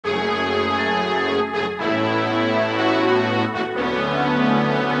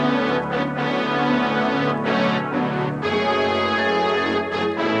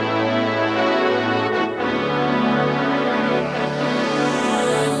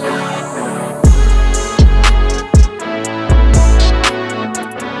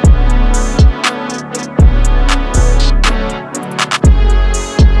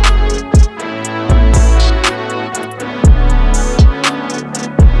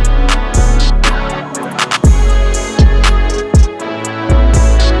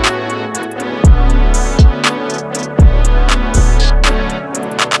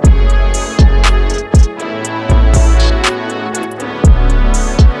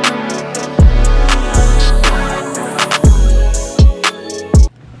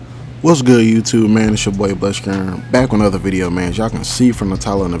What's good, YouTube, man? It's your boy Blesskern, back with another video, man. As y'all can see from the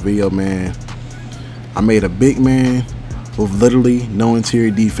title in the video, man, I made a big man with literally no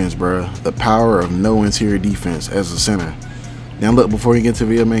interior defense, bruh. The power of no interior defense as a center. Now look, before you get to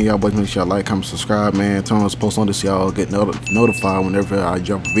the video, man, y'all boys make sure y'all like, comment, subscribe, man. Turn on this post on so y'all get notified whenever I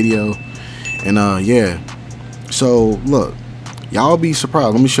drop a video. And yeah, so look, y'all be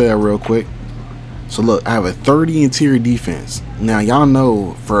surprised. Let me show y'all real quick. So look, I have a 30 interior defense. Now y'all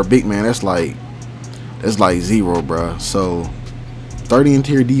know for a big man that's like zero, bruh. So 30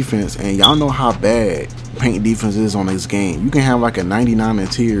 interior defense, and y'all know how bad paint defense is on this game. You can have like a 99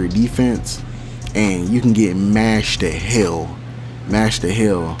 interior defense and you can get mashed to hell.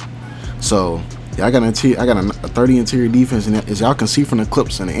 So yeah, I got a 30 interior defense, and as y'all can see from the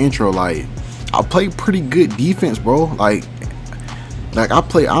clips in the intro, like I play pretty good defense, bro. Like I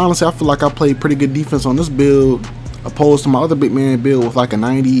play, honestly, I feel like I play pretty good defense on this build opposed to my other big man build with like a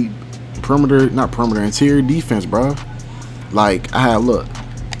 90 interior defense, bro. Like I have, look,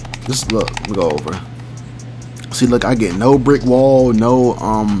 we go over. See, look, I get no brick wall, no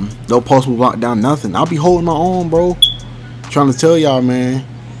post move block down, nothing. I'll be holding my own, bro. Trying to tell y'all, man.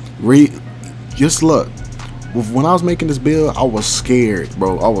 Just look. When I was making this build, I was scared,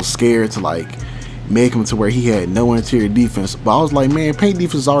 bro. I was scared to like make him to where he had no interior defense. But I was like, man, paint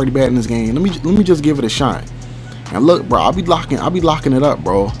defense is already bad in this game. Let me just give it a shot. And look, bro, I'll be locking it up,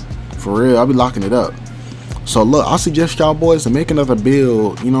 bro. For real, I'll be locking it up. So look, I suggest y'all boys to make another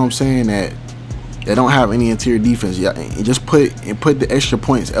build, you know what I'm saying, that don't have any interior defense. Yeah, and just put the extra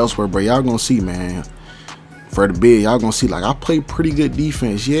points elsewhere, bro. Y'all gonna see, man. For the bid, y'all gonna see, like, I play pretty good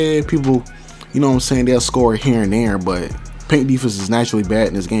defense. Yeah, people, you know what I'm saying, they'll score here and there, but paint defense is naturally bad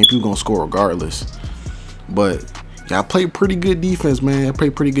in this game. People gonna score regardless. But yeah, I play pretty good defense, man. I play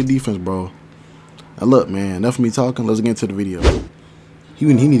pretty good defense, bro. Now look, man, enough of me talking. Let's get into the video. He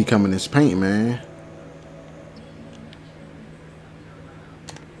need to come in this paint, man.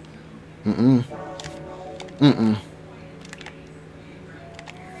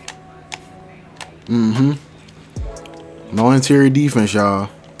 No interior defense, y'all.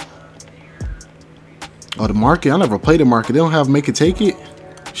 Oh, the market. I never played the market. They don't have make it take it.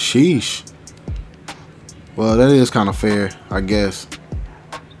 Sheesh. Well, that is kind of fair, I guess.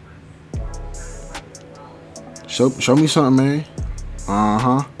 Show me something, man.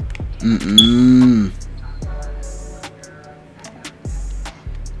 I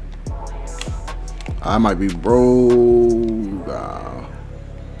might be broke.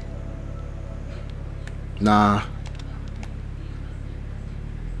 Nah.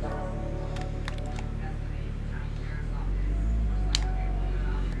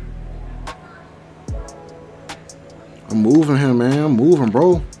 I'm moving him, man. I'm moving,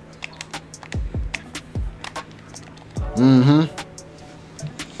 bro.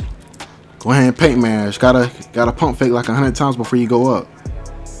 Go ahead and paint mash. Gotta pump fake like 100 times before you go up.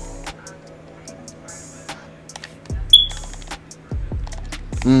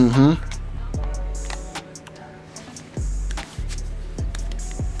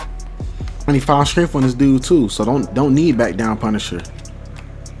 And he found strength on this dude too, so don't need back down Punisher.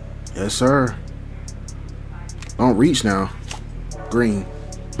 Yes, sir. Don't reach now. Green.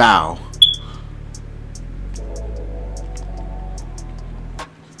 Bow.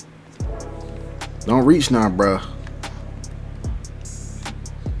 Don't reach now, bruh.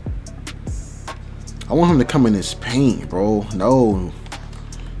 I want him to come in this paint, bro. No.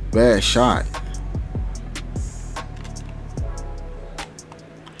 Bad shot.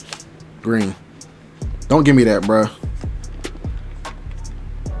 Green. Don't give me that, bruh.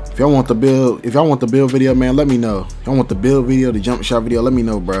 If y'all want the build video, man, let me know. If y'all want the build video, the jump shot video, let me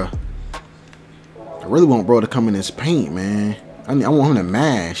know, bruh. I really want bro to come in this paint, man. I want him to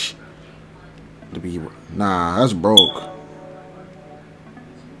mash. Nah, that's broke.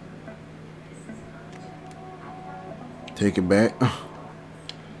 Take it back.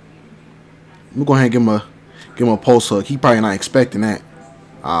 I'm gonna give him a post hook. He probably not expecting that.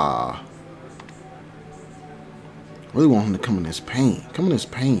 Really want him to come in this paint. Come in this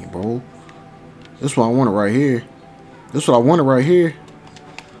paint, bro. This is what I wanted right here. This is what I wanted right here.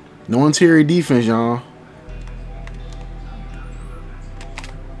 No interior defense, y'all.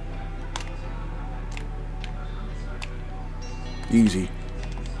 Easy.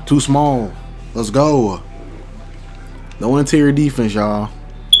 Too small. Let's go. No interior defense, y'all.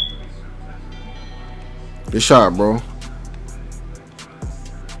 Good shot, bro.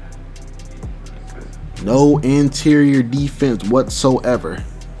 No interior defense whatsoever.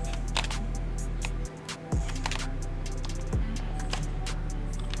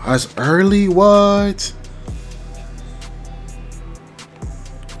 That's early. What?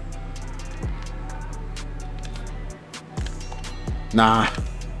 Nah.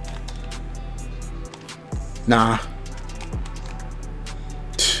 Nah.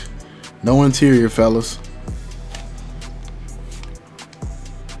 No interior, fellas.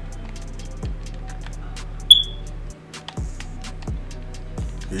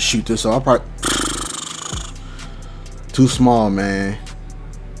 Just shoot this off. Probably too small, man.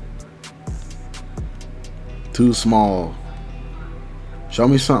 Too small. Show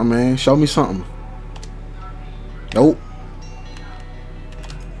me something, man. Show me something. Nope.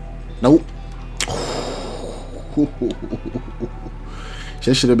 Nope.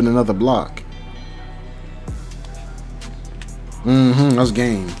 That should have been another block. That's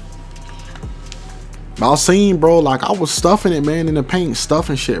game. I was seeing, bro, like I was stuffing it, man, in the paint,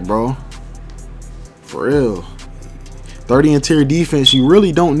 stuffing shit, bro. For real. 30 interior defense, you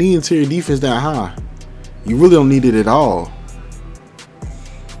really don't need interior defense that high. You really don't need it at all.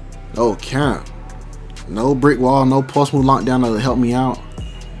 No cap. No brick wall, no post move lockdown to help me out.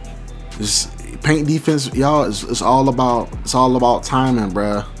 Just paint defense, y'all, it's all about timing,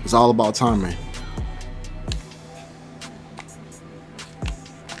 bruh. It's all about timing.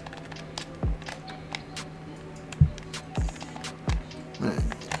 Man,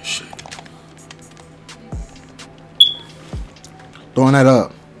 shit. Throwing that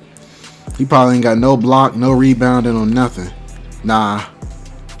up. He probably ain't got no block, no rebounding or nothing. Nah.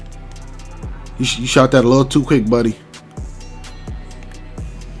 You shot that a little too quick, buddy.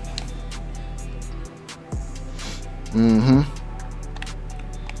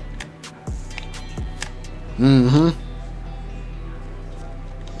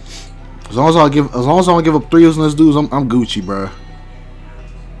 As long as I don't give up threes on this dudes, I'm Gucci, bro.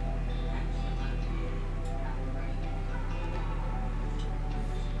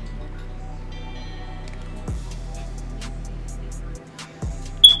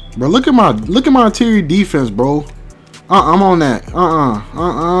 Bro, look at my interior defense, bro. I'm on that.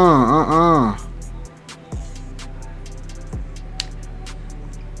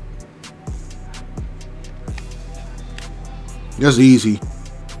 That's easy.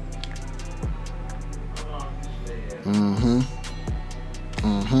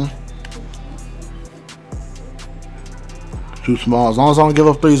 Too small. As long as I don't give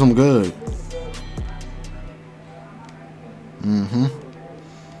up threes, I'm good.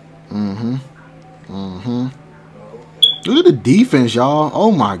 Look at the defense, y'all.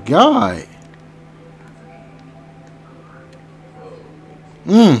 Oh my god.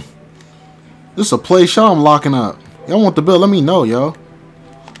 This is a play shot I'm locking up. Y'all want the bill? Let me know, yo.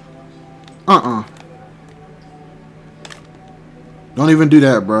 Don't even do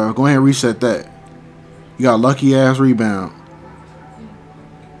that, bro. Go ahead and reset that. You got a lucky ass rebound.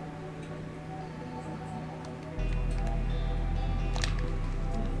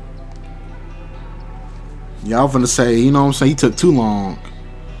 Y'all finna say, you know what I'm saying, he took too long.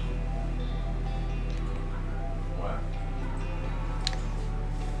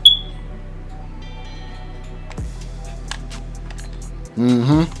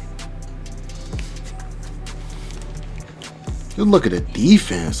 Just look at the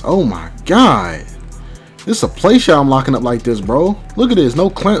defense. Oh my god. This is a play shot I'm locking up like this, bro. Look at this. No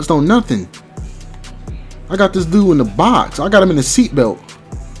clamps, no nothing. I got this dude in the box. I got him in the seatbelt.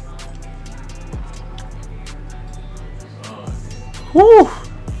 Woo!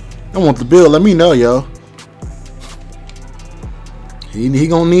 I want the bill. Let me know, yo. He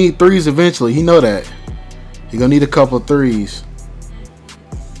gonna need threes eventually. He know that. He gonna need a couple of threes.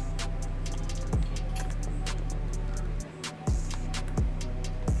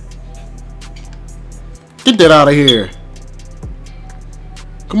 Get that out of here.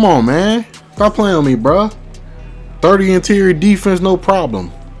 Come on, man. Stop playing with me, bro. 30 interior defense, no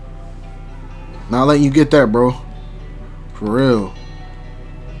problem. Not letting you get that, bro. For real.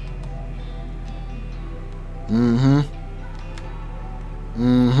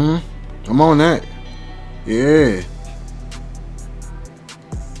 I'm on that. Yeah.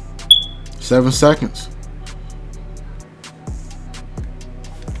 7 seconds.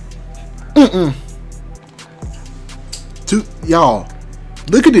 Y'all,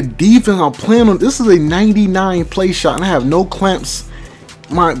 look at the defense I'm playing on. This is a 99 play shot, and I have no clamps.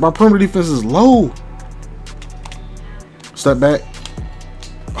 My perimeter defense is low. Step back.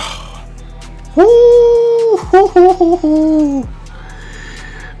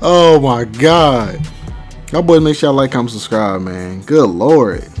 Oh my god. Y'all boys, make sure y'all like, comment, subscribe, man. Good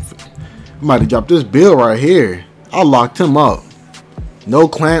lord. I'm about to drop this bill right here. I locked him up. No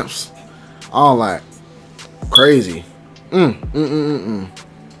clamps. All that. Crazy. I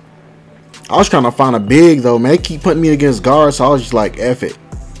was trying to find a big though, man. They keep putting me against guards, so I was just like, F it.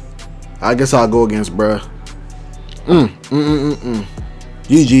 I guess I'll go against bruh.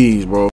 GG's, bro.